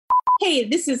Hey,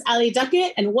 this is Ali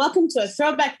Duckett, and welcome to a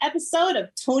throwback episode of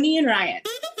Tony and Ryan.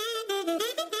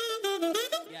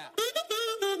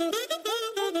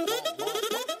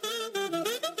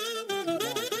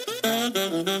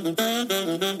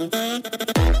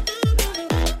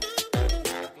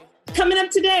 Coming up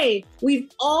today, we've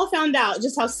all found out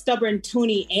just how stubborn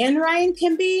Tony and Ryan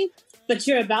can be, but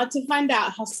you're about to find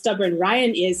out how stubborn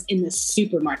Ryan is in the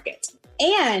supermarket.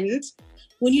 And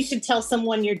when you should tell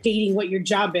someone you're dating what your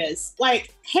job is.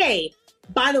 Like, hey,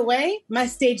 by the way, my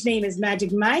stage name is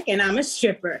Magic Mike and I'm a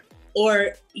stripper.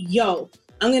 Or, yo,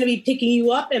 I'm going to be picking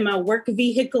you up in my work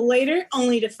vehicle later,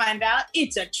 only to find out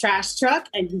it's a trash truck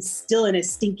and he's still in a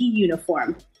stinky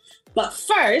uniform. But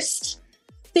first,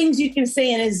 things you can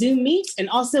say in a Zoom meet and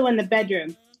also in the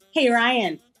bedroom. Hey,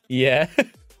 Ryan. Yeah?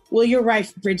 Will your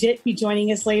wife, Bridget, be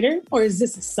joining us later? Or is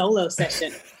this a solo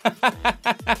session?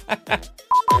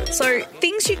 So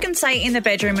things you can say in the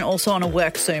bedroom and also on a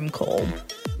work Zoom call.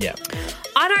 Yeah.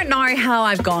 I don't know how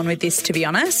I've gone with this, to be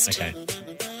honest. Okay.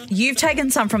 You've taken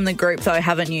some from the group, though,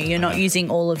 haven't you? You're not using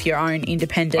all of your own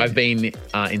independent. I've been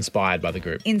inspired by the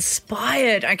group.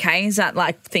 Inspired. Okay. Is that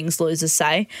like things losers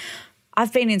say?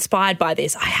 I've been inspired by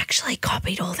this. I actually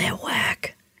copied all their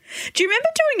work. Do you remember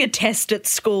doing a test at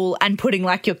school and putting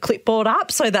like your clipboard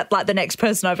up so that like the next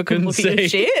person over couldn't look at your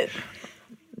shit?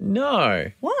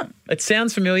 No. What? It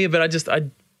sounds familiar, but I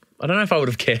don't know if I would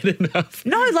have cared enough.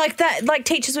 No, like that. Like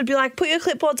teachers would be like, put your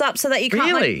clipboards up so that you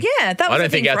can't. Really? Like, yeah, that was. I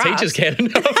don't think our teachers cared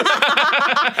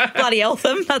enough. Bloody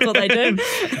Eltham, that's what they do.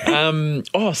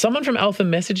 Someone from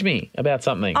Eltham messaged me about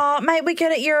something. Oh, mate, we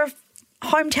get it. You're a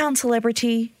hometown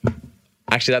celebrity.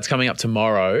 Actually, that's coming up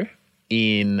tomorrow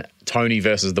in Tony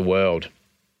versus the World.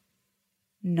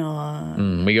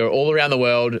 No. We go all around the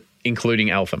world, including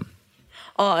Eltham.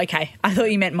 Oh, okay. I thought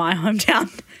you meant my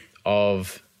hometown.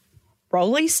 Of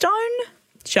Rolly Stone?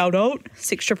 Shout out,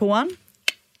 6111.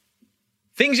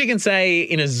 things you can say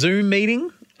in a Zoom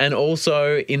meeting and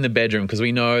also in the bedroom, because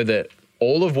we know that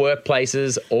all of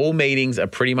workplaces, all meetings are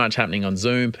pretty much happening on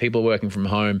Zoom. People are working from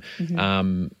home.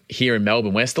 Here in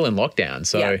Melbourne, we're still in lockdown,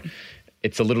 so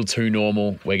it's a little too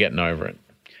normal. We're getting over it.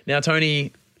 Now,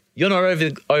 Tony, you're not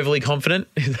overly confident,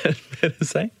 is that fair to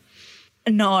say?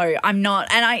 No, I'm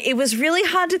not. And it was really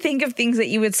hard to think of things that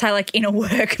you would say like in a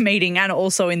work meeting and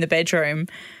also in the bedroom.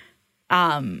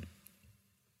 I'm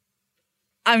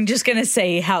just going to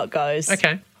see how it goes.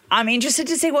 Okay. I'm interested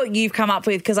to see what you've come up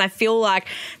with because I feel like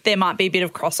there might be a bit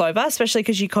of crossover, especially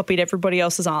because you copied everybody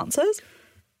else's answers.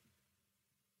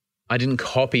 I didn't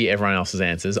copy everyone else's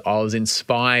answers. I was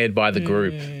inspired by the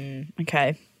group.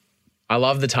 Okay. I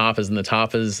love the Tarpers and the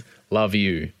Tarpers love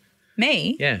you.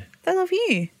 Me? Yeah. They love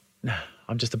you. No,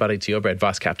 I'm just a buddy to your bread.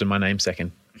 Vice Captain, my name's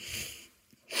second.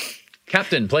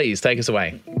 Captain, please take us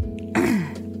away.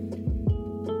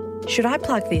 Should I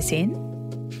plug this in?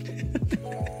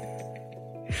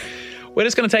 We're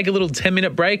just going to take a little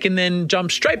 10-minute break and then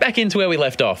jump straight back into where we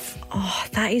left off. Oh,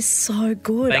 that is so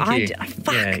good. Thank you.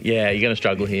 Fuck. Yeah, you're going to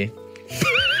struggle here.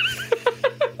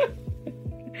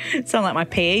 Sound like my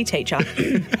PE teacher.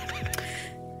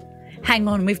 Hang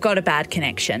on, we've got a bad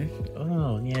connection.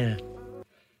 Oh, yeah.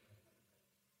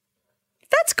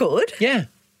 That's good. Yeah.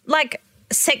 Like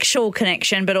sexual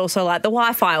connection, but also like the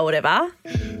Wi-Fi or whatever.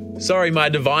 Sorry, my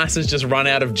device has just run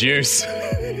out of juice.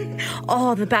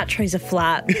 Oh, the batteries are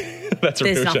flat. That's a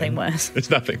There's real nothing shame. worse. There's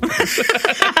nothing worse.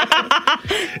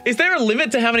 Is there a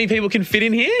limit to how many people can fit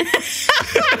in here?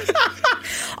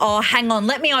 Oh, hang on.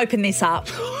 Let me open this up.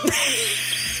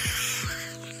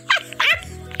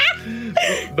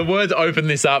 The words open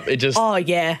this up, it just... Oh,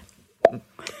 yeah.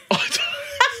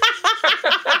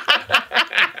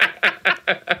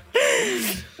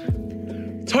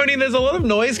 Tony, there's a lot of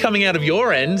noise coming out of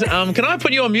your end. Can I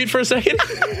put you on mute for a second?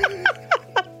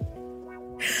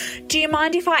 Do you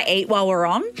mind if I eat while we're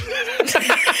on?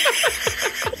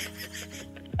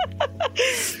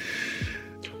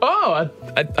 Oh,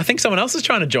 I think someone else is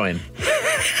trying to join.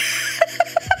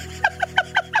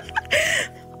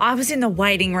 I was in the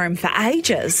waiting room for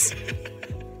ages.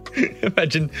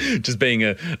 Imagine just being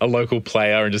a local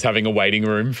player and just having a waiting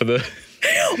room for the...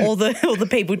 all the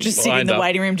people just sit in the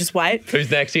waiting room, just wait.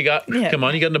 Who's next? You got? Yeah. Come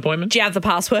on, you got an appointment? Do you have the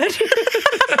password?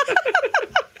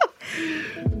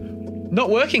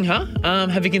 Not working, huh?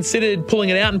 Have you considered pulling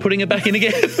it out and putting it back in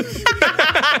again?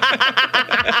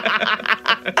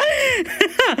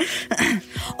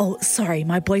 Oh, sorry,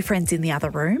 my boyfriend's in the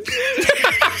other room.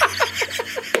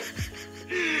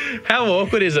 How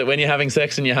awkward is it when you're having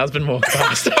sex and your husband walks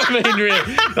past? I mean,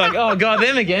 really, like, oh, God,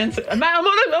 them again. Mate, I'm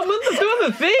on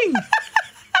the thing.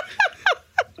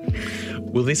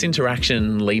 Will this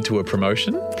interaction lead to a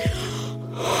promotion?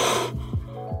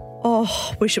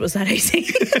 Oh, wish it was that easy.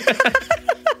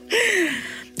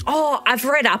 Oh, I've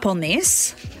read up on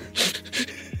this.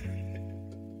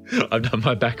 I've done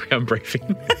my background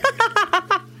briefing.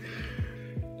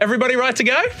 Everybody right to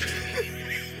go?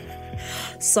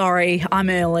 Sorry, I'm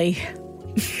early.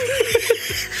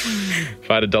 If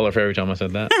I had $1 for every time I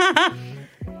said that.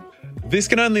 This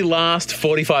can only last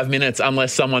 45 minutes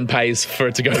unless someone pays for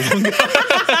it to go longer.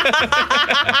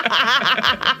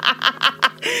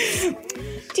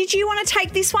 Did you want to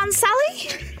take this one, Sally?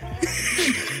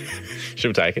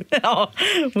 She'll take it. Oh,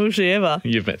 will she ever?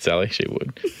 You've met Sally. She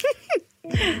would.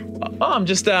 I'm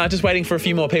just waiting for a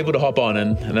few more people to hop on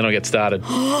and then I'll get started.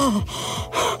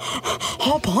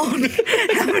 Hop on.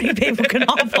 How many people can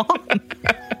hop on?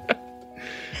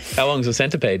 How long's a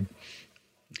centipede?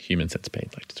 Human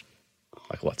centipede.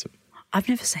 Like lots of... I've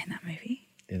never seen that movie.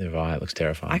 Neither have I. It looks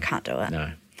terrifying. I can't do it.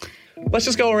 No. Let's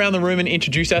just go around the room and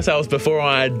introduce ourselves before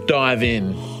I dive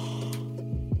in.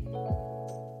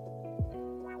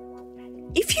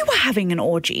 If you were having an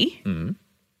orgy, do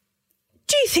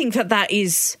you think that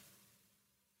is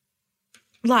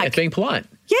like... It's being polite.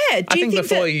 Yeah. I think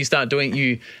before you start doing,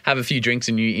 you have a few drinks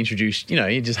and you introduce,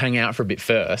 you just hang out for a bit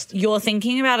first. You're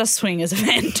thinking about a swingers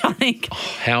event, I think. Oh,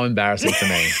 how embarrassing for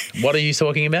me. What are you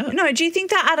talking about? No, do you think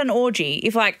that at an orgy,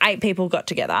 if like 8 people got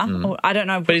together, or I don't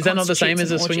know. But is that not the same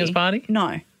as a swingers party?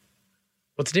 No.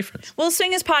 What's the difference? Well,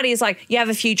 swingers party is like you have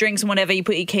a few drinks and whatever, you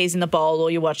put your keys in the bowl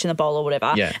or you're watching the bowl or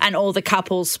whatever, and all the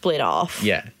couples split off.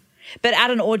 Yeah. But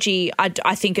at an orgy,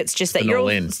 I think it's just that you're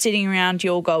all sitting around,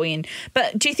 you all go in.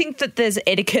 But do you think that there's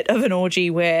etiquette of an orgy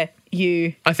where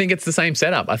you... I think it's the same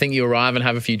setup. I think you arrive and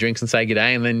have a few drinks and say good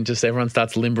day and then just everyone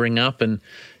starts limbering up and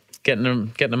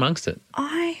getting amongst it.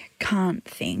 I can't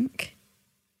think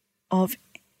of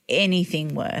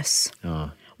anything worse.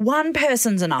 Oh. One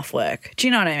person's enough work. Do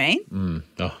you know what I mean?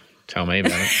 Oh, tell me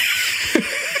about it.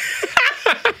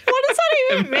 What does that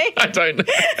even mean? I don't know.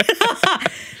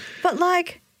 But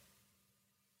like...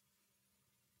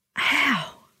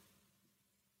 How?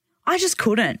 I just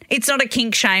couldn't. It's not a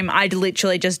kink shame. I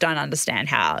literally just don't understand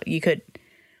how you could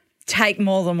take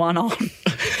more than one on.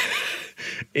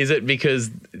 Is it because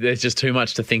there's just too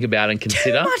much to think about and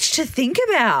consider? Too much to think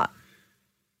about.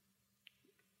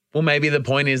 Well, maybe the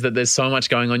point is that there's so much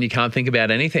going on you can't think about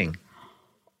anything.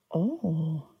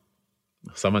 Oh.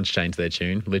 Someone's changed their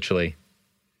tune, literally.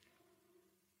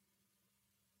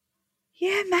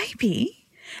 Yeah, maybe.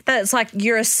 That it's like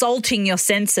you're assaulting your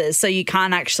senses so you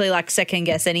can't actually like second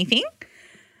guess anything.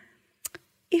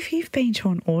 If you've been to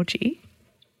an orgy,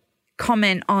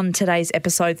 comment on today's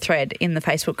episode thread in the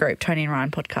Facebook group, Tony and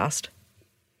Ryan Podcast.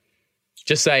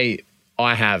 Just say,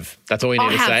 I have. That's all you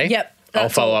need to say. Yep. I'll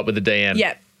follow up with a DM.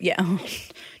 Yep. Yeah.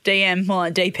 DM, more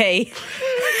like DP.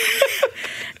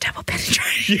 Double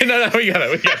penetration. Yeah, no, we got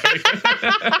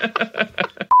it.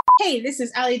 Hey, this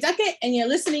is Ali Duckett, and you're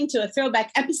listening to a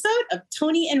throwback episode of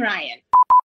Tony and Ryan.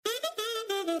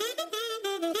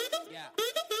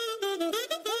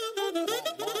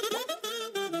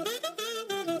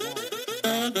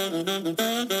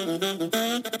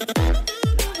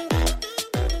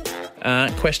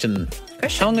 Question.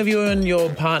 How long have you and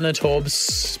your partner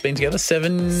Torbs been together?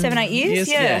 7, 8 years?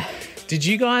 Yeah. Did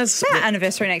you guys... Our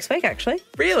anniversary next week, actually.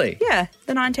 Really? Yeah,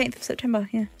 the 19th of September,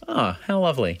 yeah. Oh, how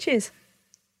lovely. Cheers.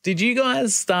 Did you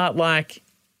guys start, like,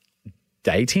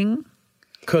 dating?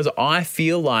 Because I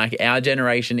feel like our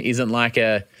generation isn't like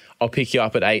a I'll pick you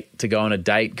up at 8 to go on a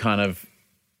date kind of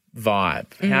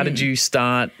vibe. How did you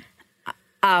start?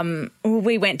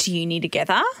 We went to uni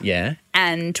together. Yeah.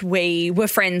 And we were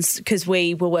friends because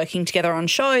we were working together on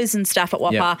shows and stuff at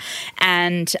Whopper. Yeah.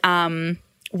 And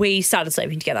we started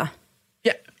sleeping together.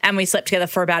 Yeah. And we slept together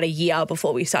for about a year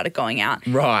before we started going out.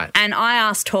 Right. And I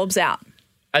asked Torbs out.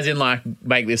 As in, like,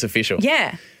 make this official.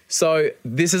 Yeah. So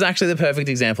this is actually the perfect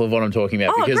example of what I'm talking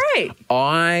about. Oh, because great.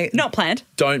 I Not planned.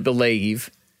 don't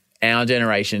believe our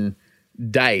generation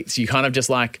dates. You kind of just,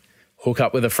 like, hook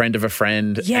up with a friend of a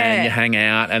friend and you hang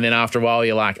out, and then after a while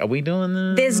you're like, are we doing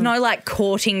this? There's no like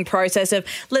courting process of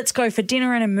let's go for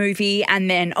dinner and a movie and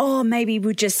then, maybe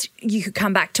you could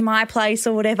come back to my place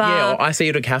or whatever. Yeah, or I see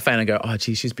you at a cafe and I go, oh,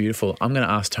 gee, she's beautiful. I'm going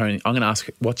to ask Tony, I'm going to ask,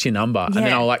 what's your number? And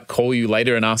then I'll like call you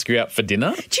later and ask you out for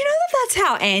dinner. Do you know that that's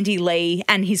how Andy Lee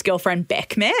and his girlfriend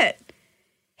Beck met?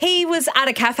 He was at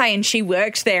a cafe and she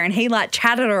worked there and he like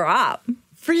chatted her up.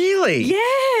 Really?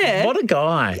 Yeah. What a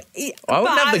guy. I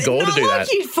wouldn't have the gall to do that.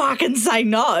 You'd fucking say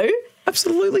no.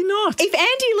 Absolutely not. If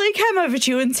Andy Lee came over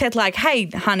to you and said like, hey,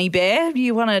 honey bear,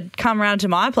 you want to come around to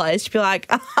my place? You'd be like,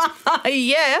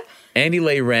 yeah. Andy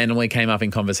Lee randomly came up in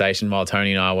conversation while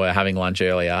Tony and I were having lunch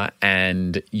earlier,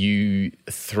 and you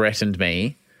threatened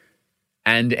me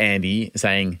and Andy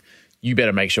saying, You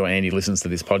better make sure Andy listens to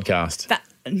this podcast.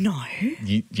 No.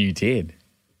 You did.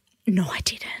 No, I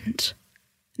didn't.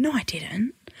 No, I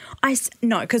didn't.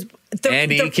 No, because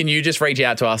Andy, can you just reach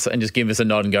out to us and just give us a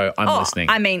nod and go, I'm listening?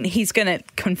 I mean, he's going to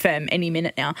confirm any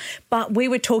minute now. But we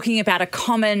were talking about a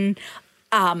common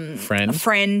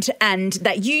friend and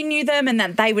that you knew them and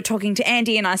that they were talking to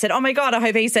Andy, and I said, oh my God, I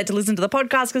hope he said to listen to the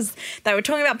podcast because they were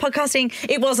talking about podcasting.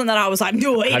 It wasn't that I was like,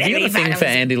 no. Have you got a thing for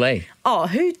Andy Lee? Oh,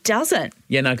 who doesn't?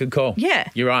 Yeah, no, good call. Yeah.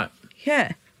 You're right.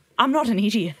 Yeah. I'm not an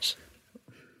idiot.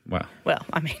 Well,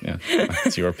 I mean. Yeah,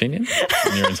 it's your opinion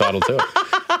and you're entitled to it.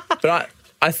 But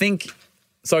I think,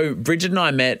 so Bridget and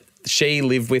I met, she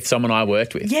lived with someone I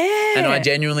worked with. Yeah. And I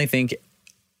genuinely think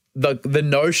the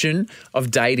notion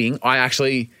of dating, I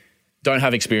actually don't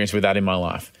have experience with that in my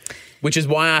life, which is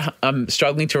why I'm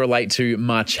struggling to relate to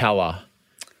Marcella.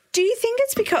 Do you think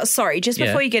it's because,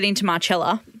 before you get into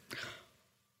Marcella.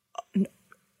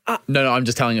 No, I'm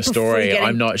just telling a story.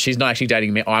 She's not actually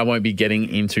dating me. I won't be getting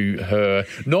into her,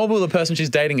 nor will the person she's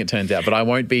dating, it turns out, but I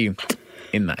won't be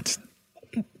in that.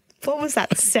 What was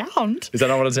that sound? Is that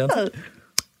not what it sounds like?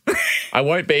 I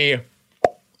won't be.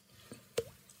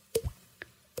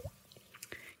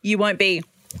 You won't be.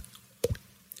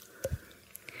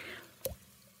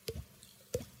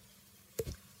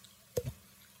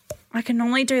 I can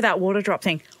only do that water drop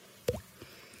thing.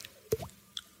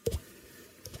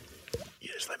 You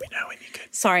just let me know when you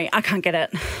can. Sorry, I can't get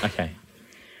it. Okay.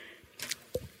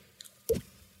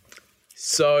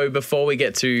 So before we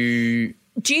get to...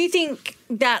 Do you think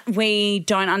that we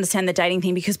don't understand the dating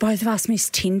thing because both of us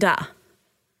missed Tinder?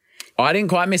 I didn't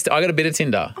quite miss it. I got a bit of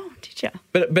Tinder. Oh, did you?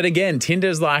 But again,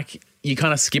 Tinder's like, you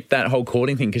kind of skip that whole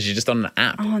courting thing because you're just on an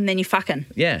app. Oh, and then you're fucking.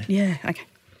 Yeah. Yeah, okay.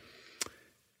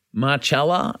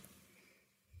 Marcella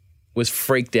was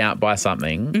freaked out by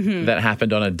something that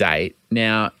happened on a date.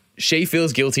 Now, she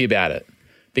feels guilty about it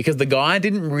because the guy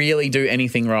didn't really do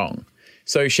anything wrong.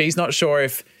 So she's not sure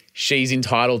if she's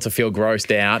entitled to feel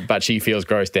grossed out, but she feels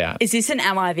grossed out. Is this an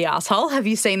Am I the Asshole? Have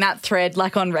you seen that thread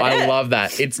like on Reddit? I love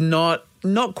that. It's not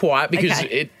quite because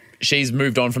Okay. she's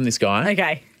moved on from this guy.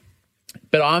 Okay.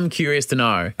 But I'm curious to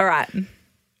know. All right.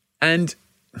 And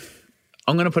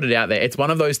I'm going to put it out there. It's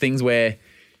one of those things where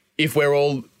if we're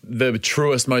all the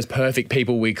truest, most perfect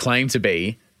people we claim to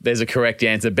be, there's a correct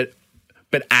answer. But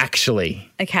actually,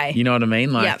 Okay. you know what I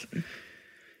mean? Like, Yep.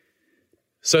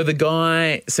 So the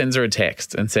guy sends her a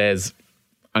text and says,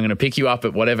 I'm going to pick you up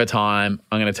at whatever time.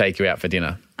 I'm going to take you out for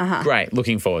dinner. Great.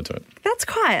 Looking forward to it. That's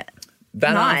quite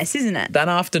nice, isn't it? That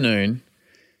afternoon,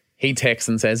 he texts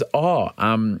and says,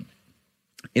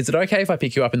 is it okay if I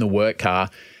pick you up in the work car?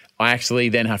 I actually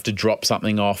then have to drop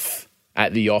something off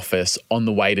at the office on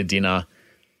the way to dinner.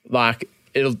 Like,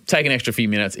 it'll take an extra few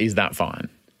minutes. Is that fine?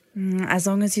 As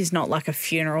long as he's not like a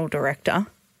funeral director.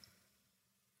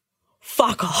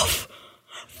 Fuck off.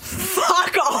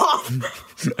 Fuck off.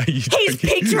 He's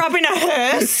picked her up in a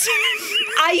hearse.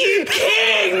 Are you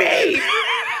kidding me?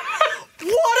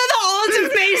 What are the odds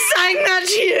of me saying that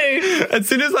to you? As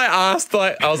soon as I asked,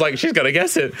 I was like, she's got to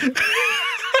guess it.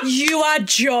 You are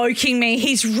joking me.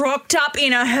 He's rocked up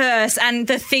in a hearse and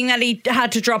the thing that he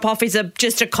had to drop off is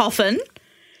just a coffin.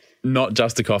 Not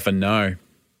just a coffin, no.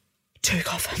 2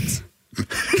 coffins.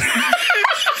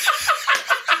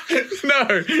 No.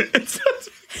 It's not.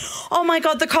 Oh, my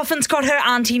God, the coffin's got her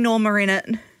Auntie Norma in it.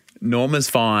 Norma's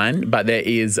fine, but there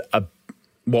is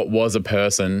what was a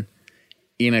person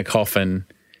in a coffin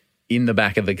in the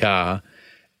back of the car,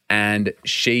 and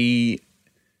she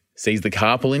sees the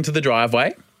car pull into the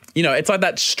driveway. You know, it's like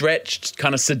that stretched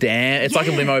kind of sedan. It's like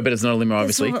a limo, but it's not a limo,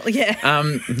 obviously. Not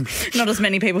as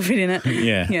many people fit in it.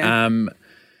 Yeah.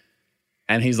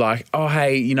 And he's like, oh,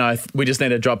 hey, you know, we just need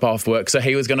to drop off work. So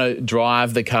he was going to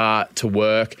drive the car to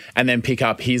work and then pick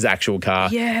up his actual car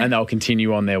and they'll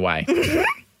continue on their way.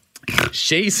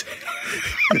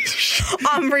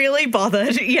 I'm really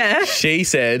bothered, yeah. She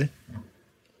said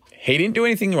he didn't do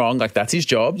anything wrong. Like, that's his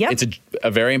job. Yep. It's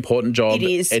a very important job. It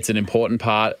is. It's an important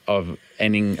part of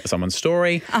ending someone's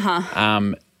story.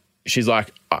 She's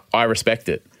like, I respect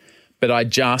it. But I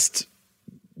just,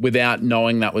 without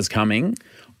knowing that was coming,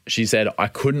 she said, I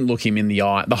couldn't look him in the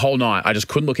eye the whole night. I just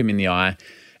couldn't look him in the eye.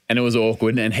 And it was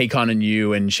awkward. And he kind of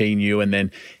knew and she knew. And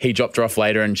then he dropped her off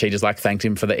later and she just like thanked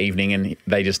him for the evening and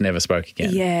they just never spoke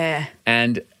again. Yeah.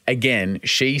 And again,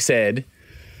 she said,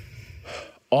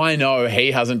 I know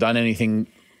he hasn't done anything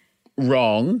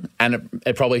wrong. And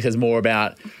it probably says more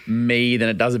about me than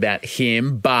it does about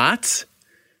him. But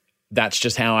that's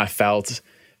just how I felt.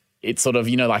 It's sort of,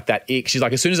 you know, like that ick. She's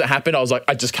like, as soon as it happened, I was like,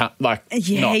 I just can't, like.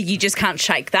 Yeah, you just can't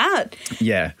shake that.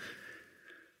 Yeah.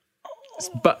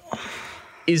 But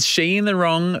is she in the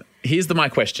wrong here's my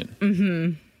question.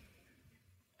 Mm-hmm.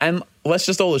 And let's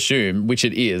just all assume, which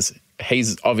it is,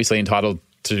 he's obviously entitled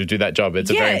to do that job. It's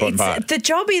a very important part. The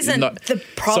job isn't the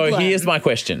problem. So here's my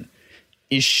question.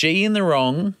 Is she in the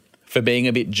wrong for being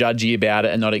a bit judgy about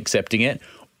it and not accepting it?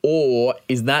 Or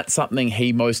is that something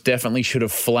he most definitely should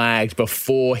have flagged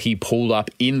before he pulled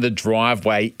up in the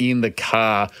driveway in the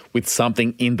car with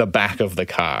something in the back of the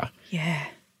car? Yeah.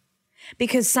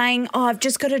 Because saying, I've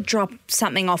just got to drop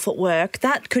something off at work,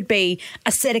 that could be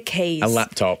a set of keys. A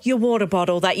laptop. Your water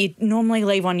bottle that you normally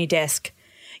leave on your desk.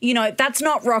 You know, that's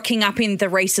not rocking up in the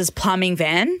Reese's plumbing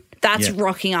van. That's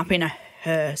rocking up in a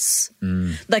hearse.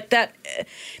 Like that.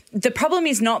 The problem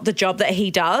is not the job that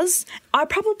he does. I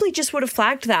probably just would have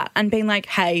flagged that and been like,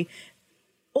 hey,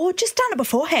 or just done it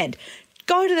beforehand.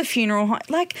 Go to the funeral home.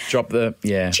 Like, drop the, Do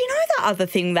you know the other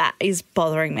thing that is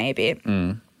bothering me a bit?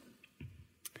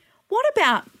 What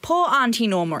about poor Auntie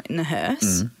Norma in the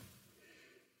hearse?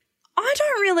 I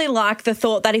don't really like the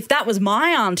thought that if that was my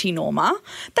Auntie Norma,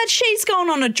 that she's gone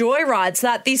on a joyride so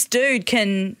that this dude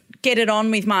can get it on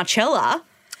with Marcella.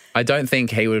 I don't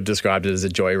think he would have described it as a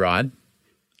joyride,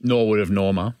 nor would have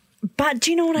Norma. But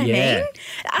do you know what I mean?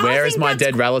 Where is my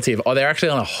dead relative? Oh, they're actually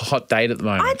on a hot date at the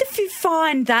moment. I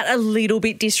find that a little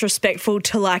bit disrespectful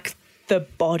to, like, the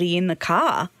body in the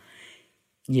car.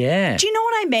 Yeah. Do you know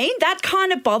what I mean? That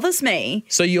kind of bothers me.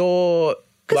 So you're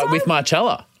like with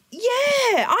Marcella?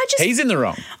 Yeah. He's in the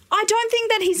wrong. I don't think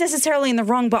that he's necessarily in the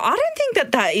wrong, but I don't think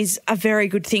that that is a very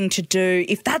good thing to do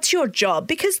if that's your job.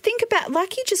 Because think about,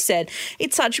 like you just said,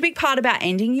 it's such a big part about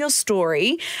ending your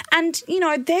story. And, you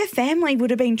know, their family would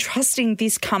have been trusting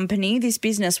this company, this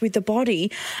business with the body.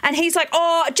 And he's like,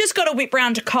 oh, I just got to whip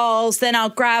round to Coles, then I'll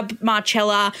grab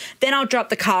Marcella, then I'll drop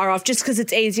the car off just because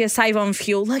it's easier, save on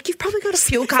fuel. Like, you've probably got a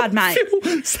fuel card, mate.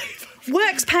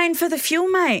 Work's paying for the fuel,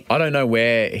 mate. I don't know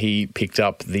where he picked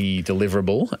up the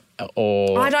deliverable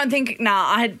or... I don't think...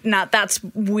 that's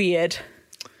weird.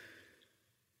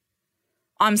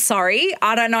 I'm sorry.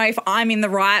 I don't know if I'm in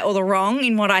the right or the wrong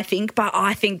in what I think, but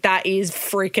I think that is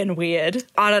freaking weird.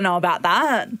 I don't know about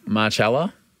that.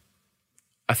 Marcella,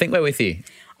 I think we're with you.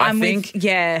 I think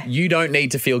you don't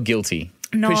need to feel guilty.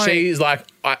 No. Because she's like,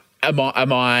 am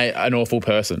I an awful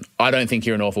person? I don't think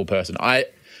you're an awful person.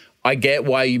 I get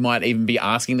why you might even be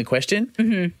asking the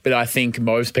question, but I think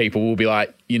most people will be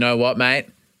like, you know what, mate?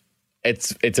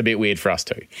 It's a bit weird for us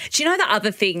too. Do you know the other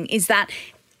thing is that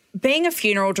being a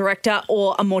funeral director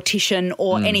or a mortician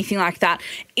or anything like that,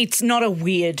 it's not a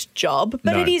weird job,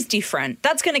 but it is different.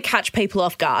 That's going to catch people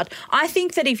off guard. I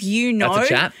think that if you know...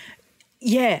 That's a chat?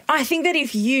 Yeah. I think that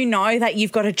if you know that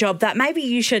you've got a job that maybe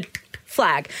you should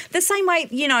flag. The same way,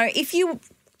 you know, if you...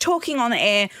 talking on the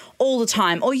air all the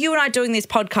time, or you and I doing this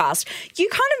podcast, you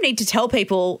kind of need to tell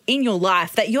people in your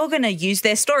life that you're going to use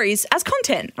their stories as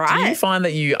content, right? Do you find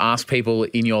that you ask people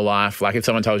in your life, like if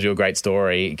someone tells you a great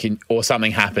story or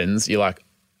something happens, you're like,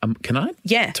 can I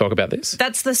talk about this?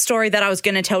 That's the story that I was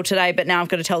going to tell today, but now I've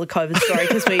got to tell the COVID story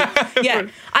because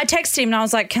I texted him and I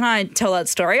was like, can I tell that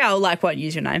story? I won't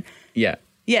use your name. Yeah.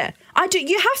 Yeah, I do.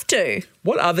 You have to.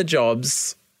 What other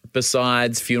jobs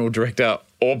besides funeral director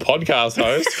or podcast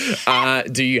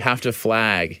host do you have to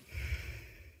flag?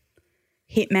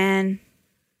 Hitman.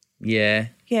 Yeah.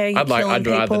 Yeah, I'd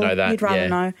rather know that. You'd rather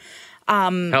know.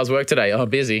 How's work today? Oh,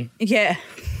 busy. Yeah.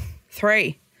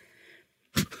 3.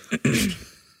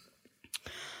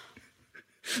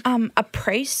 A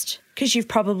priest, because you've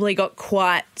probably got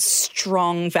quite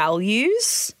strong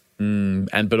values.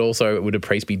 But also, would a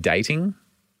priest be dating?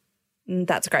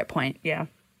 That's a great point, yeah.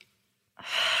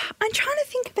 I'm trying to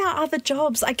think about other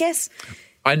jobs, I guess.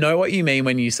 I know what you mean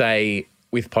when you say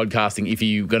with podcasting, if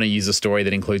you're going to use a story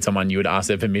that includes someone, you would ask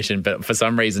their permission. But for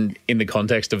some reason, in the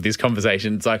context of this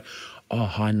conversation, it's like, oh,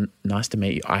 hi, nice to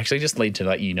meet you. I actually just need to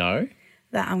let you know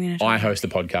that I host a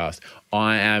podcast.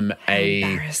 I am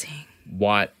a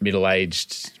white,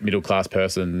 middle-aged, middle-class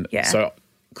person. Yeah. So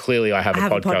clearly I have a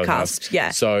podcast.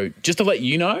 Yeah. So just to let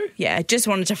you know. Yeah, just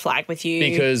wanted to flag with you.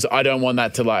 Because I don't want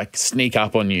that to like sneak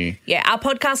up on you. Yeah, our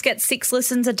podcast gets 6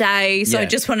 listens a day. So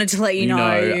just wanted to let you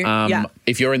know.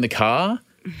 If you're in the car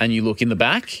and you look in the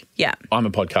back, I'm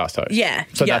a podcast host. Yeah.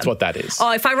 So that's what that is.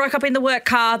 Oh, if I rock up in the work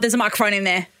car, there's a microphone in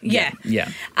there. Yeah. Yeah.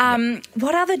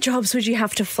 What other jobs would you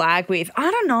have to flag with?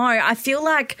 I don't know. I feel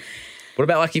like... What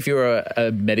about like if you're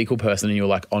a medical person and you're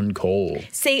like on call?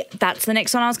 See, that's the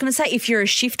next one I was going to say. If you're a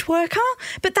shift worker,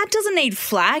 but that doesn't need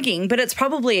flagging, but it's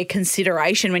probably a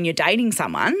consideration when you're dating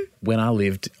someone. When I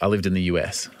lived in the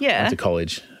US. Yeah. I went to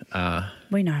college.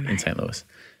 We know, mate. In St. Louis.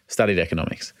 Studied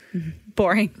economics.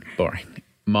 Boring.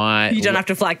 You don't have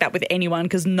to flag that with anyone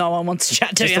because no one wants to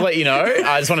chat to you. Just to let you know,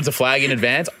 I just wanted to flag in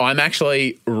advance, I'm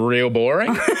actually real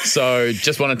boring. So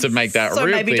just wanted to make that so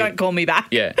real maybe clear. don't call me back.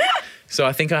 Yeah. So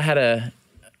I think I had a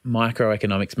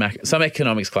some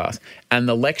economics class, and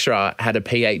the lecturer had a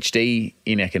PhD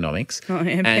in economics. Oh,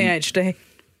 yeah, PhD.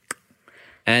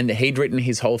 And he'd written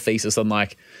his whole thesis on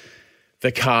like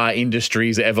the car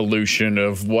industry's evolution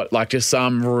of what, like just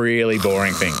some really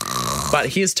boring thing. But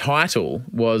his title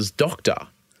was doctor.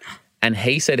 And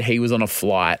he said he was on a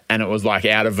flight and it was like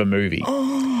out of a movie.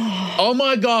 Oh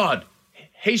my God.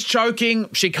 He's choking.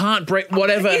 She can't breathe.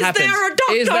 Whatever happens.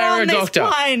 Is there a doctor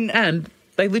on this plane? And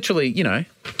they literally, you know,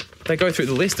 they go through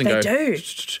the list and They go, do.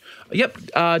 Yep,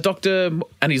 doctor.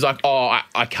 And he's like, oh,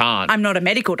 I can't. I'm not a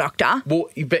medical doctor. Well,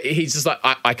 but he's just like,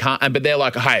 I can't. But they're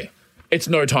like, hey, it's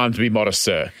no time to be modest,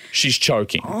 sir. She's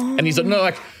choking. And he's like, no,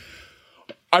 like,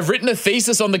 I've written a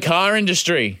thesis on the car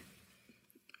industry.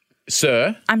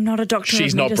 Sir, I'm not a doctor.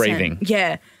 She's not breathing.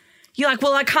 Yeah. You're like,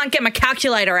 well, I can't get my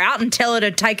calculator out and tell her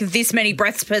to take this many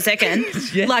breaths per second.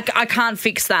 Yeah. Like, I can't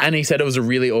fix that. And he said it was a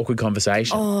really awkward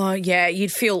conversation. Oh, yeah,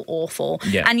 you'd feel awful.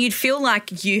 Yeah. And you'd feel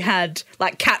like you had,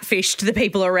 like, catfished the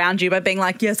people around you by being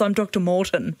like, yes, I'm Dr.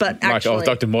 Morton. But actually... Like,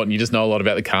 oh, Dr. Morton, you just know a lot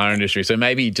about the car industry, so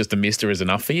maybe just a mister is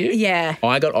enough for you? Yeah.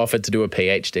 I got offered to do a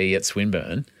PhD at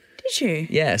Swinburne. Did you?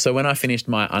 Yeah, so when I finished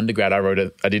my undergrad, I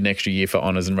did an extra year for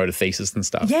honours and wrote a thesis and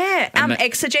stuff. Yeah.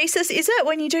 Exegesis, is it,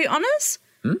 when you do honours?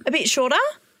 A bit shorter?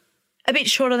 A bit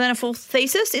shorter than a full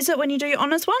thesis, is it, when you do your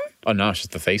honours one? Oh, no, it's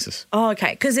just the thesis. Oh,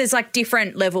 okay, because there's, like,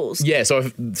 different levels. Yeah, so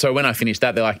when I finished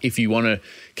that, they're like, if you want to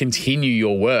continue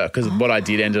your work, because what I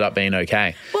did ended up being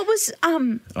okay. What was... I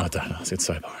don't know, it's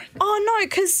so boring. Oh, no,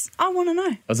 because I want to know.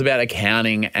 It was about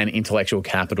accounting and intellectual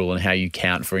capital and how you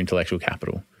count for intellectual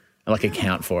capital. And like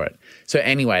account for it. So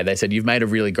anyway, they said, you've made a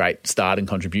really great start and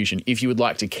contribution. If you would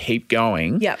like to keep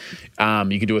going, Yep.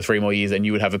 You could do it 3 more years and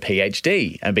you would have a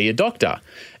PhD and be a doctor.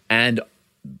 And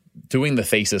doing the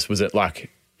thesis was it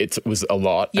was a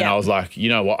lot. Yeah. And I was like, you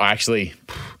know what, I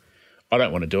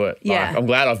don't want to do it. Yeah. Like, I'm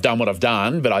glad I've done what I've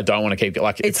done, but I don't want to keep it.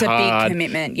 Like, it's a hard. big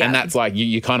commitment, yeah. And that's like,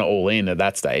 you're kind of all in at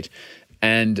that stage.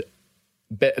 But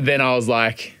then I was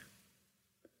like,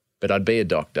 but I'd be a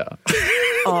doctor.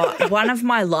 Oh, one of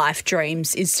my life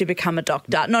dreams is to become a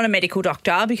doctor. Not a medical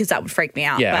doctor because that would freak me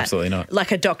out. Yeah, but absolutely not.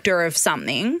 Like a doctor of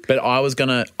something. But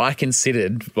I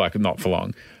considered, like, not for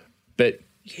long, but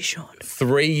you should.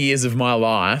 3 years of my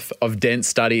life of dense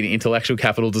study in intellectual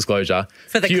capital disclosure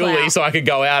For the purely clout. so I could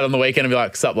go out on the weekend and be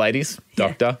like, sup, ladies,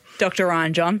 doctor. Yeah. Dr.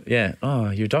 Ryan John. Yeah. Oh,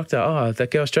 you're a doctor. Oh,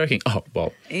 that girl's choking. Oh,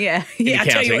 well. Yeah. Yeah, I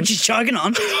tell you accounting. what she's choking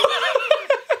on.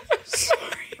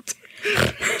 Sorry.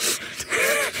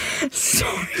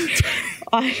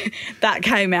 That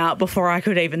came out before I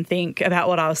could even think about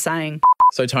what I was saying.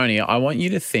 So, Tony, I want you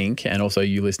to think, and also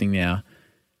you listening now,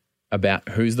 about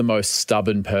who's the most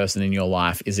stubborn person in your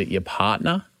life. Is it your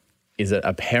partner? Is it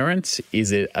a parent?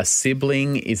 Is it a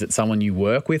sibling? Is it someone you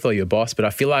work with or your boss? But I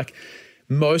feel like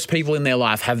most people in their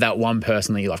life have that one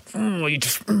person that you're like, you're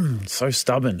just so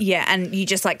stubborn. Yeah, and you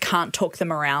just like can't talk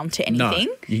them around to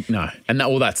anything. No. And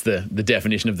that's the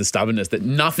definition of the stubbornness, that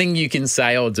nothing you can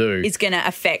say or do is going to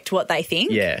affect what they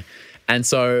think. Yeah. And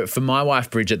so for my wife,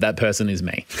 Bridget, that person is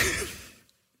me.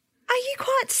 Are you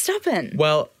quite stubborn?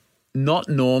 Well, not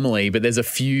normally, but there's a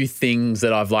few things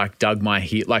that I've like dug my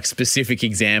heel, like specific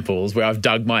examples where I've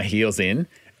dug my heels in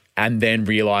and then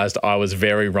realised I was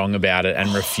very wrong about it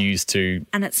and refused to.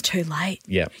 And it's too late.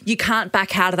 Yeah. You can't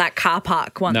back out of that car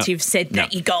park once No. you've said that No.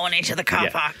 you're going into the car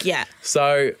Yeah. park. Yeah.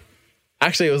 So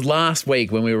actually it was last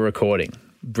week when we were recording.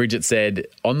 Bridget said,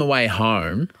 on the way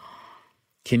home,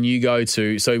 can you go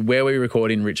to, so where we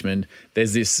record in Richmond,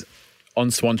 there's this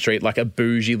on Swan Street, like a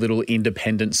bougie little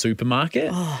independent supermarket.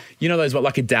 Oh. You know those,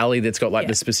 like a deli that's got like Yeah.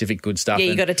 the specific good stuff. Yeah,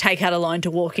 you and got to take out a loan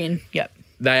to walk in. Yep.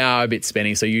 they are a bit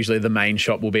spenny. So usually the main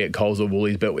shop will be at Coles or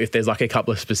Woolies, but if there's like a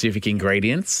couple of specific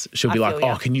ingredients, she'll be I like, feel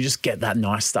ya. oh, can you just get that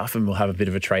nice stuff and we'll have a bit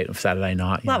of a treat on Saturday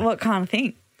night. you Like know? what kind of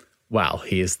thing? Well,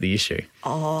 here's the issue.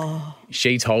 Oh.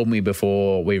 She told me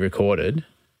before we recorded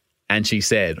and she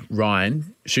said,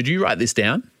 Ryan, should you write this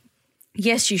down?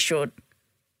 Yes, you should.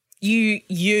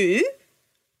 You,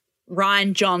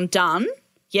 Ryan John Dunn,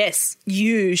 yes,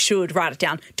 you should write it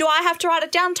down. Do I have to write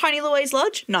it down, Tony Louise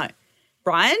Lodge? No.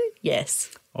 Ryan?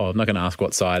 Yes. Oh, I'm not going to ask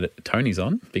what side Tony's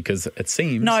on because it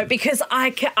seems. No, because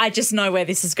I just know where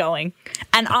this is going.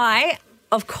 And I,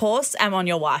 of course, am on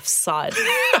your wife's side.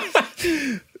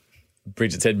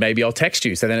 Bridget said, maybe I'll text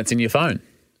you so then it's in your phone.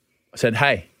 I said,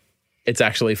 hey, it's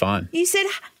actually fine. You said,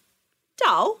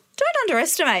 Doll, don't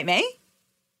underestimate me.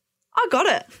 I got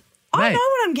it. I Mate, know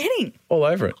what I'm getting. all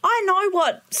over it. I know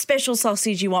what special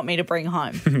sausage you want me to bring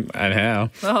home. And how?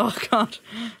 Oh, God.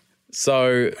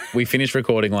 So we finished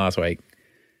recording last week.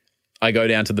 I go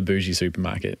down to the bougie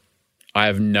supermarket. I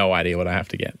have no idea what I have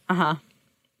to get. Uh-huh.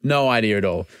 No idea at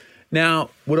all. Now,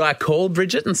 would I call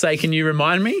Bridget and say, can you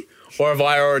remind me? Or have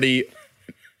I already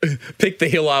picked the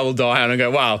hill I will die on and go,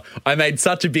 wow, I made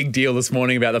such a big deal this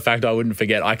morning about the fact I wouldn't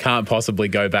forget. I can't possibly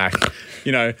go back,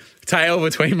 tail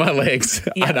between my legs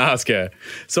and ask her.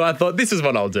 So I thought, this is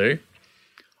what I'll do.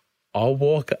 I'll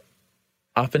walk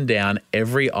up and down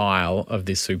every aisle of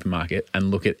this supermarket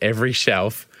and look at every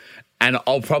shelf, and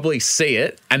I'll probably see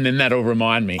it, and then that'll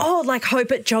remind me. Oh, like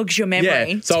hope it jogs your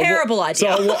memory. Yeah, so Terrible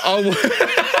idea. So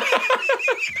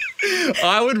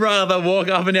I would rather walk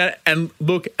up and down and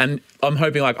look, and I'm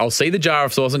hoping I'll see the jar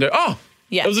of sauce and go, oh,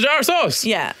 yeah, it was a jar of sauce.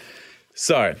 Yeah.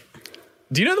 So,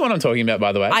 do you know the one I'm talking about,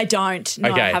 by the way? I don't.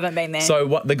 No, okay. I haven't been there. So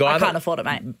what the guy I can't afford it,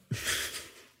 mate.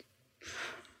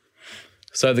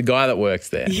 So the guy that works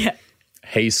there, yeah,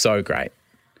 he's so great.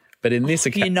 But in this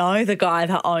occasion, you know the guy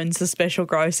that owns the special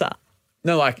grocer.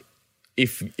 No,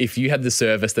 if you had the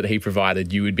service that he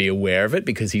provided, you would be aware of it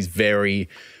because he's very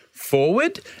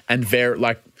forward and very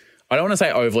I don't want to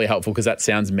say overly helpful because that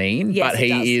sounds mean, yes, but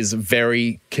he is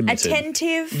very committed.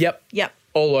 Attentive. Yep.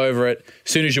 All over it.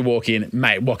 As soon as you walk in,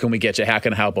 mate, what can we get you? How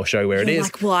can I help? I'll show you where it is.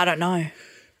 Well, I don't know.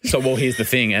 So, here's the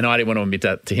thing, and I didn't want to admit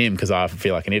that to him because I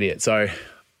feel like an idiot. So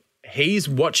he's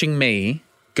watching me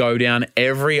go down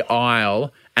every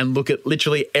aisle and look at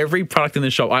literally every product in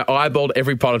the shop. I eyeballed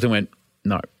every product and went,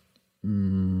 no,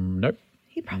 nope.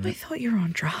 He probably thought you were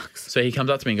on drugs. So he comes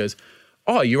up to me and goes,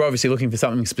 oh, you're obviously looking for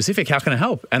something specific. How can I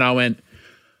help? And I went,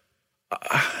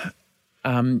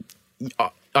 I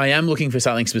am looking for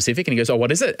something specific. And he goes, oh,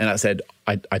 what is it? And I said,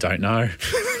 I don't know.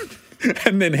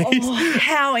 And then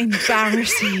how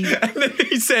embarrassing. And then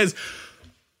he says,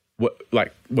 what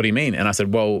do you mean? And I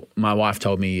said, well, my wife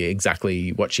told me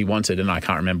exactly what she wanted and I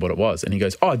can't remember what it was. And he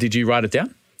goes, oh, did you write it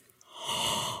down?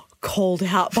 Called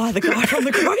out by the guy from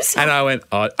the grocery. And I went,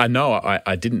 oh, I know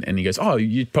I didn't. And he goes, oh,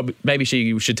 maybe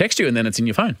she should text you and then it's in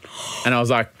your phone. And I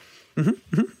was like,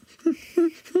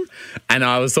 And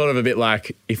I was sort of a bit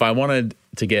like, if I wanted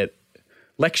to get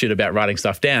lectured about writing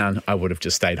stuff down, I would have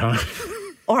just stayed home.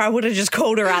 Or I would have just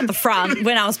called her out the front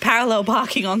when I was parallel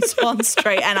parking on Swan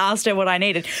Street and asked her what I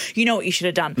needed. You know what you should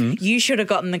have done? Mm-hmm. You should have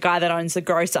gotten the guy that owns the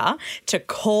grocer to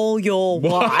call your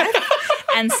wife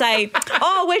and say,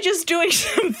 oh, we're just doing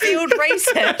some field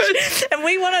research and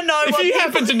we want to know if you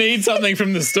happen to need something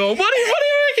from the store, what do you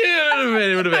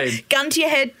reckon it would have been? Gun to your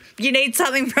head, you need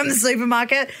something from the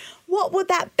supermarket. What would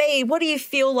that be? What do you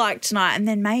feel like tonight? And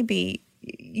then maybe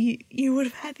you would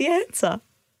have had the answer.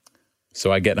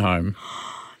 So I get home.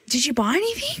 Did you buy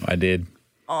anything? I did.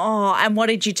 Oh, and what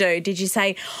did you do? Did you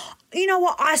say, you know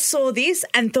what, I saw this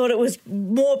and thought it was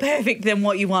more perfect than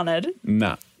what you wanted?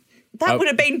 Nah. That would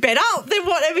have been better than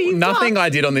whatever you Nothing done. I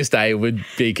did on this day would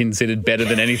be considered better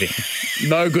than anything.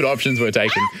 No good options were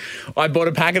taken. I bought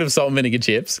a packet of salt and vinegar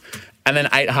chips and then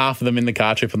ate half of them in the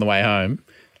car trip on the way home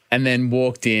and then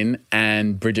walked in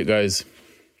and Bridget goes,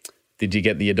 did you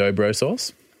get the adobo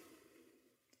sauce?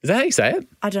 Is that how you say it?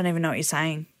 I don't even know what you're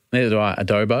saying. Neither do I.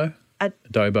 Adobo?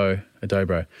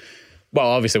 Adobo. Well,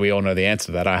 obviously we all know the answer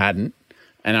to that. I hadn't.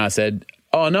 And I said,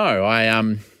 oh, no,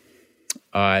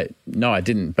 I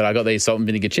didn't, but I got these salt and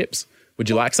vinegar chips. Would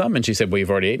you like some? And she said, well, you've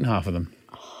already eaten half of them.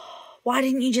 Why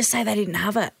didn't you just say they didn't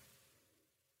have it?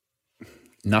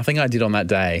 Nothing I did on that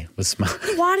day was smart.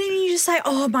 Why didn't you just say,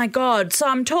 oh, my God, so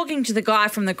I'm talking to the guy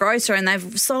from the grocer and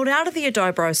they've sold out of the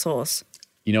adobo sauce?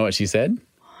 You know what she said?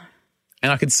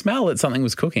 And I could smell that something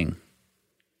was cooking.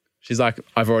 She's like,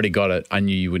 I've already got it. I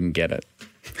knew you wouldn't get it.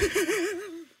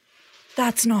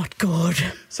 That's not good.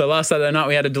 So last Saturday night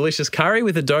we had a delicious curry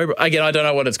with adobo. Again, I don't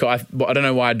know what it's called. I don't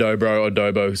know why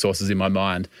adobo sauce is in my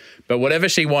mind. But whatever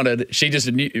she wanted, she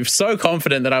just knew, so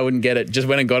confident that I wouldn't get it, just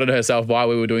went and got it herself while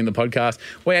we were doing the podcast.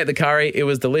 We ate the curry. It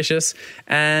was delicious.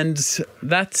 And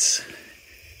that's...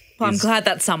 Well, I'm glad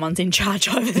that someone's in charge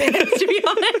over there, to be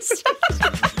honest.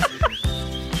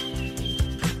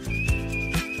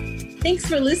 Thanks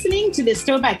for listening to this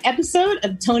throwback episode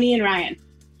of Tony and Ryan.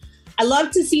 I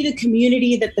love to see the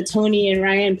community that the Tony and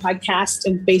Ryan podcast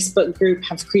and Facebook group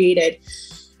have created.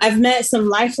 I've met some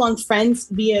lifelong friends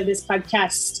via this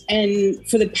podcast, and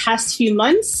for the past few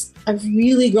months, I've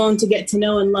really grown to get to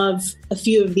know and love a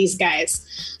few of these guys.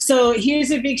 So here's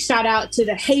a big shout out to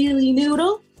the Haley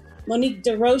Noodle, Monique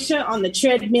DeRocha on the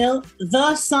treadmill,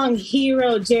 the song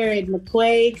hero Jared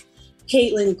McQuaig,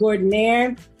 Caitlin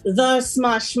Gordon-Air, the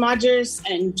Smosh Smodgers,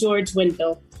 and George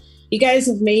Wendell. You guys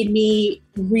have made me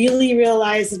really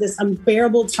realize that this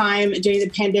unbearable time during the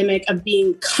pandemic of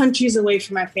being countries away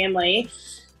from my family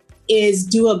is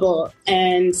doable.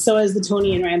 And so is the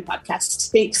Tony and Ryan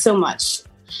podcast. Thanks so much.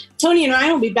 Tony and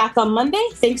Ryan will be back on Monday.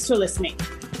 Thanks for listening.